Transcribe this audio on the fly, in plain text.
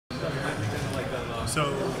So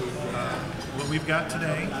what we've got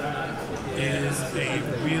today is a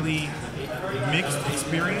really mixed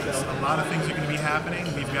experience. A lot of things are going to be happening.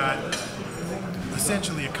 We've got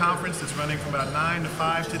essentially a conference that's running from about 9 to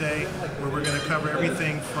 5 today, where we're going to cover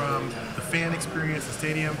everything from the fan experience, the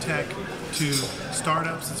stadium tech, to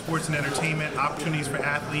startups in sports and entertainment, opportunities for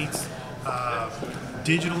athletes,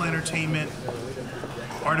 digital entertainment,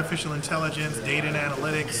 artificial intelligence, data and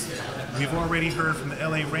analytics. We've already heard from the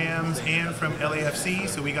LA Rams and from LAFC,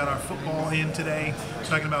 so we got our football in today,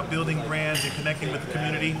 talking about building brands and connecting with the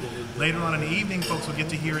community. Later on in the evening, folks will get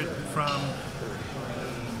to hear it from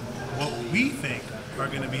what we think are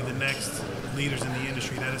going to be the next leaders in the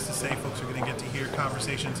industry. That is to say, folks are going to get to hear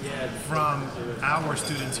conversations from our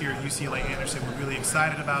students here at UCLA Anderson. We're really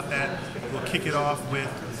excited about that. We'll kick it off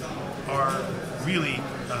with our really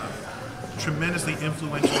tremendously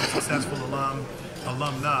influential and successful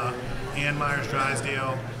alumna, Ann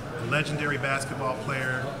Myers-Drysdale, legendary basketball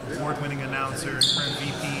player, award-winning announcer, current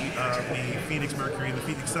VP of the Phoenix Mercury and the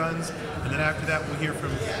Phoenix Suns. And then after that, we'll hear from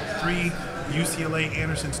 3 UCLA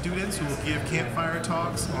Anderson students who will give campfire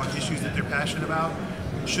talks on issues that they're passionate about.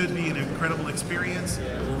 Should be an incredible experience.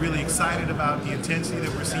 We're really excited about the intensity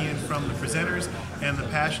that we're seeing from the presenters and the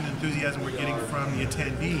passion and enthusiasm we're getting from the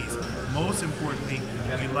attendees. Most importantly,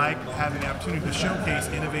 we like having the opportunity to showcase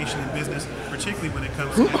innovation in business, particularly when it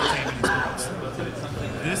comes to entertainment and sports.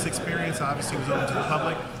 This experience obviously was open to the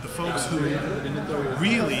public. The folks who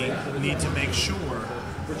really need to make sure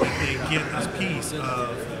that they get this piece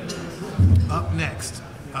of up next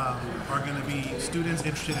are going to be students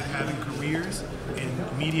interested in having careers in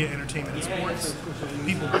media, entertainment, and sports,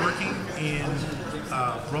 people working in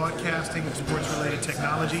broadcasting and sports-related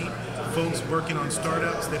technology, folks working on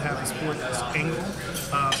startups that have a sports angle,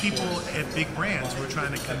 people at big brands who are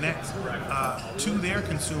trying to connect to their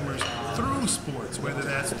consumers through sports, whether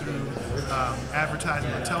that's through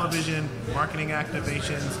advertising on television, marketing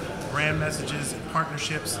activations, brand messages,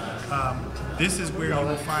 partnerships. This is where you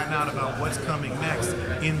will find out about what's coming next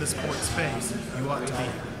in the sports space. You ought to be.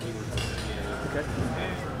 Okay.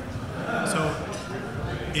 So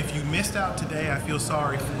if you missed out today, I feel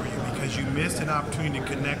sorry for you, because you missed an opportunity to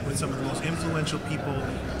connect with some of the most influential people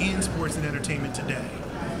in sports and entertainment today.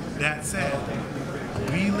 That said,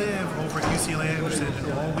 we live over at UCLA Anderson,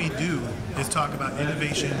 and all we do is talk about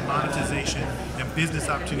innovation, monetization, and business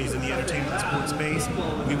opportunities in the entertainment and sports space.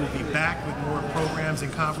 We will be back with more programs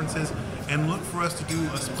and conferences, and look for us to do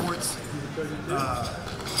a sports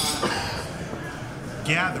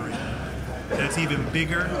gathering that's even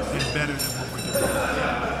bigger and better than what we're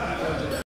doing.